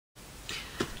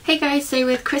Hey guys, so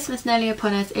with Christmas nearly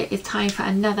upon us, it is time for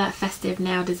another festive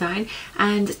nail design,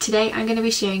 and today I'm going to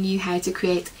be showing you how to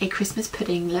create a Christmas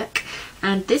pudding look,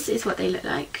 and this is what they look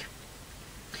like.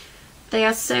 They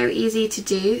are so easy to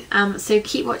do, so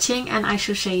keep watching and I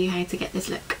shall show you how to get this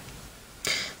look.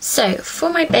 So for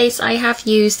my base I have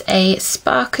used a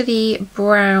sparkly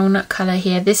brown colour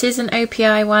here. This is an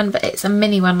OPI one, but it's a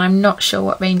mini one. I'm not sure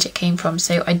what range it came from,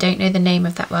 so I don't know the name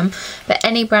of that one, but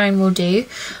any brown will do.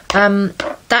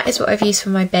 That is what I've used for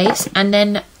my base, and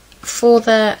then for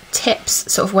the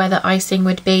tips, sort of where the icing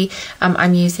would be,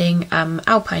 I'm using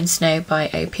Alpine Snow by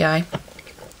OPI,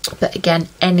 but again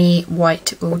any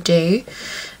white will do.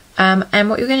 And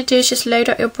what you're going to do is just load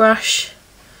up your brush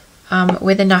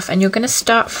with enough, and you're going to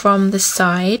start from the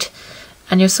side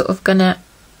and you're sort of going to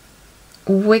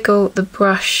wiggle the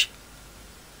brush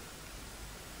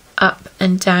up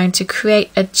and down to create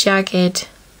a jagged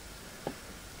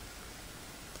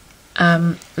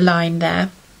line there.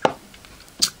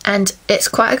 And it's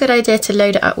quite a good idea to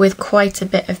load it up with quite a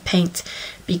bit of paint,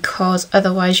 because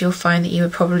otherwise you'll find that you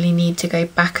would probably need to go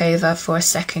back over for a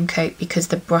second coat, because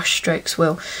the brush strokes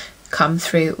will come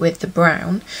through with the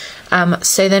brown.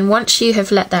 So then once you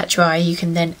have let that dry, you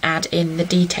can then add in the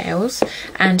details,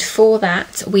 and for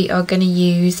that we are going to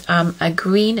use a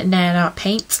green nail art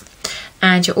paint,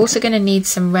 and you're also going to need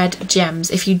some red gems.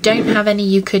 If you don't have any,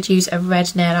 you could use a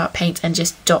red nail art paint and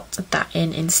just dot that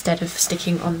in instead of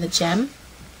sticking on the gem.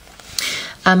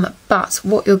 But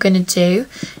what you're going to do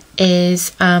is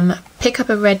pick up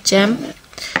a red gem,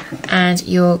 and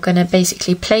you're going to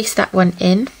basically place that one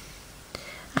in.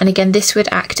 And again, this would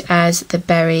act as the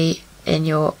berry in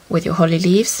with your holly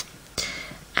leaves,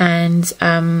 and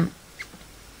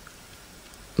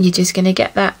you're just going to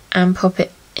get that and pop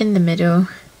it in the middle.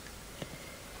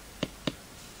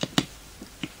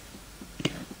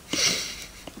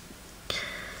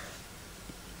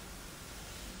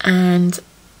 And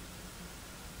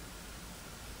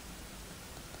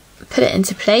put it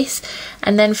into place,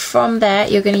 and then from there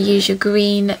you're going to use your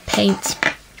green paint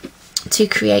to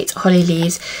create holly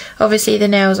leaves. Obviously the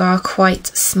nails are quite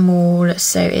small,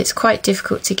 so it's quite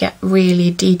difficult to get really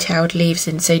detailed leaves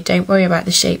in, so don't worry about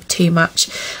the shape too much,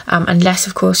 unless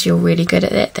of course you're really good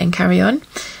at it, then carry on.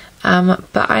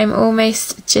 But I'm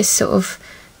almost just sort of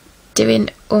doing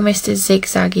almost a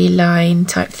zigzaggy line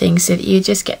type thing, so that you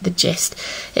just get the gist.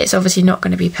 It's obviously not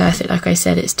going to be perfect, like I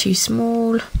said, it's too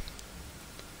small.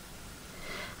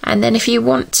 And then if you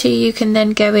want to, you can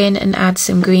then go in and add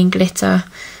some green glitter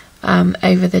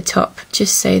over the top,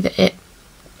 just so that it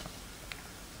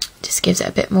just gives it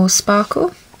a bit more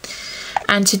sparkle.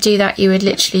 And to do that you would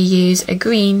literally use a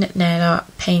green nail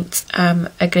art paint,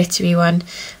 a glittery one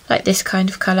like this kind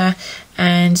of colour,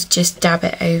 and just dab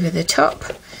it over the top,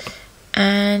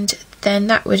 and then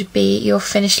that would be your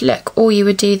finished look. All you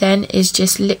would do then is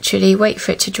just literally wait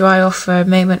for it to dry off for a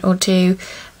moment or two,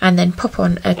 and then pop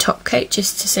on a top coat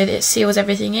just so that it seals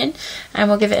everything in, and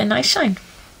we'll give it a nice shine.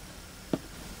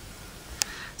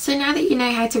 So now that you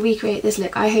know how to recreate this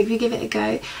look, I hope you give it a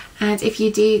go, and if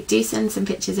you do send some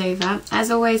pictures over. As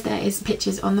always, there is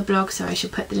pictures on the blog, so I shall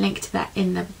put the link to that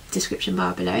in the description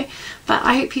bar below. But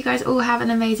I hope you guys all have an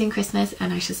amazing Christmas,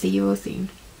 and I shall see you all soon.